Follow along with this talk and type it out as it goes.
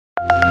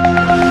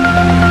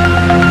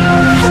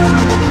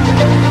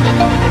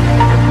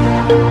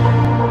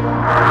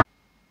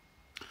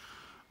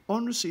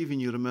receiving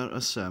your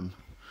Omerta SIM,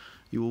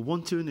 you will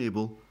want to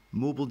enable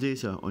mobile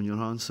data on your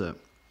handset.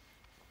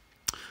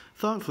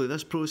 Thankfully,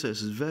 this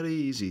process is very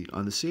easy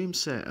and the same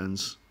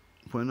settings,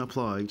 when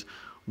applied,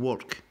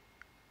 work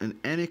in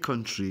any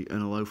country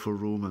and allow for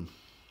roaming.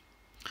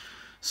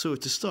 So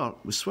to start,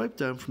 we swipe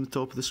down from the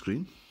top of the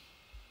screen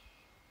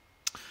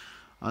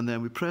and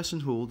then we press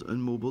and hold on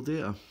mobile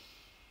data.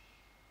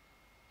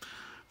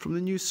 From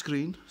the new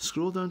screen,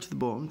 scroll down to the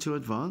bottom to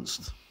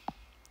advanced,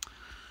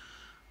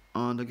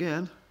 and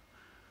again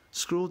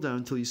scroll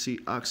down till you see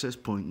access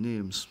point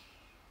names.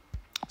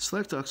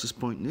 Select access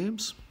point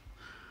names,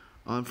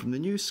 and from the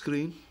new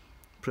screen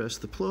press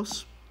the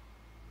plus,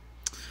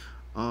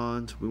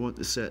 and we want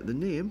to set the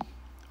name,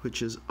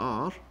 which is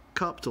R,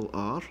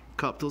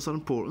 capitals are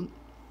important.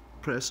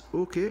 Press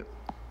OK,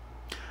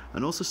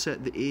 and also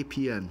set the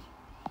APN.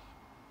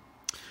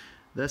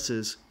 This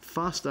is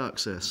fast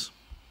access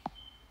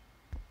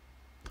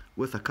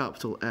with a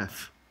capital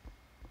F.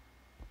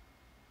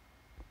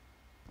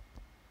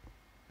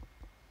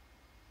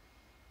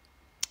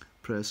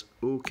 Press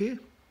OK,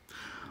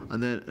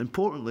 and then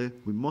importantly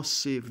we must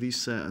save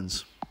these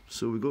settings.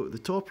 So we go to the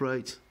top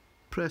right,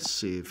 press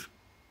save,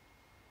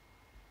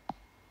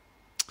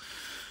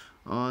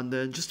 and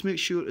then just to make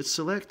sure it's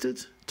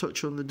selected,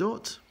 touch on the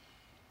dot,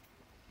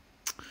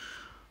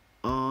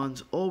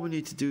 and all we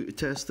need to do to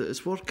test that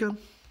it's working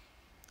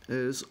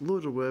is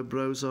load our web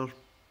browser,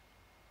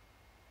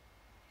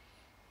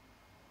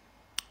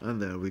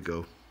 and there we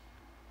go.